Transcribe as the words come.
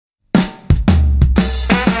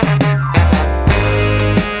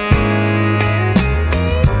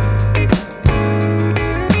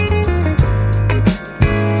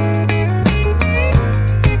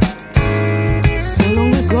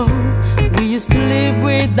used to live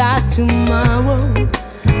without tomorrow,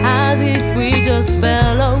 as if we just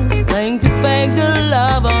fellows playing to fake the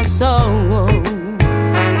love or soul.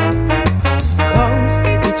 Cause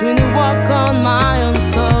between the walk on my own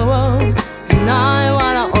sorrow, deny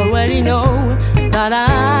what I already know, that I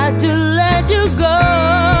had to let you go.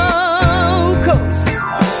 Cause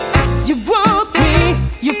you broke me,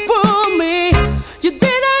 you fooled me, you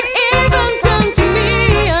didn't even turn to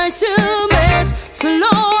me. I assume it, so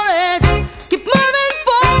Lord, keep moving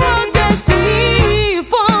forward, destiny.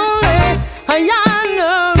 If only I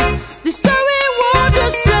know the story would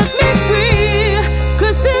just set me free.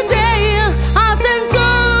 Cause today I stand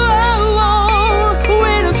tall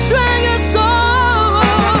with a stronger soul.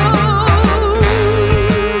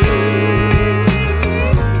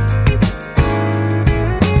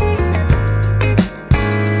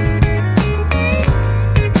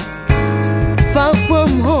 Far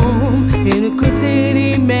from home, in a good city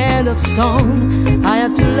made of stone, I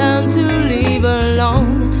had to learn to live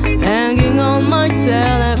alone, hanging on my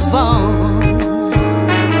telephone.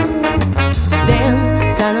 Then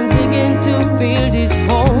silence began to fill this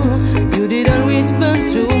hole. You didn't whisper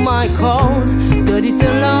through my calls, the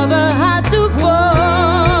distant lover had to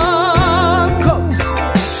fall. Cause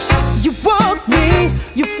you broke me,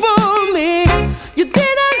 you fooled me, you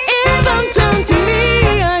didn't even turn to me.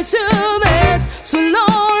 I assume it, so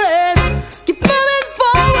Lord, keep moving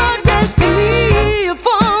forward, destiny. If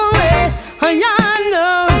only I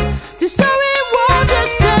know the story would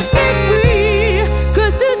just set me free.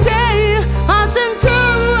 Cause today I stand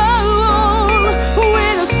tall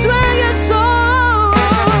with a stronger soul.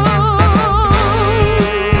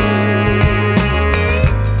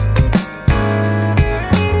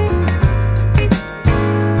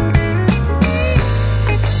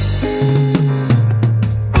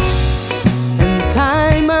 And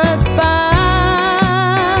time has passed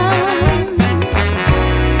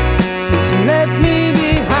since you left me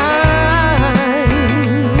behind.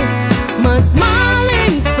 My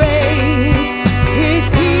smiling face is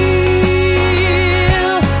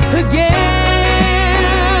here again.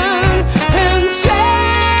 And Chant,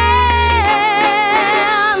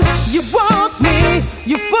 you broke me,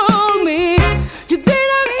 you fooled me, you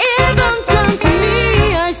didn't even turn to me.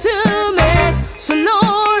 I assume it, so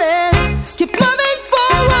Lord, keep moving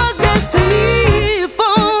forward, destiny. If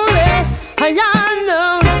only I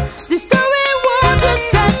know the story would just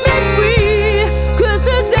set me free. Cause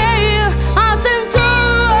today I stand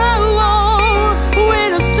tall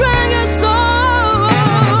with a stronger soul.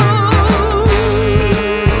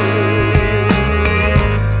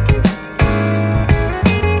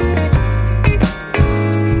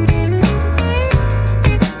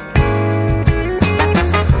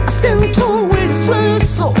 I stand tall with a stronger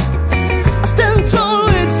soul. I stand tall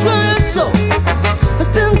with a stronger soul. I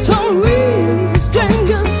stand tall with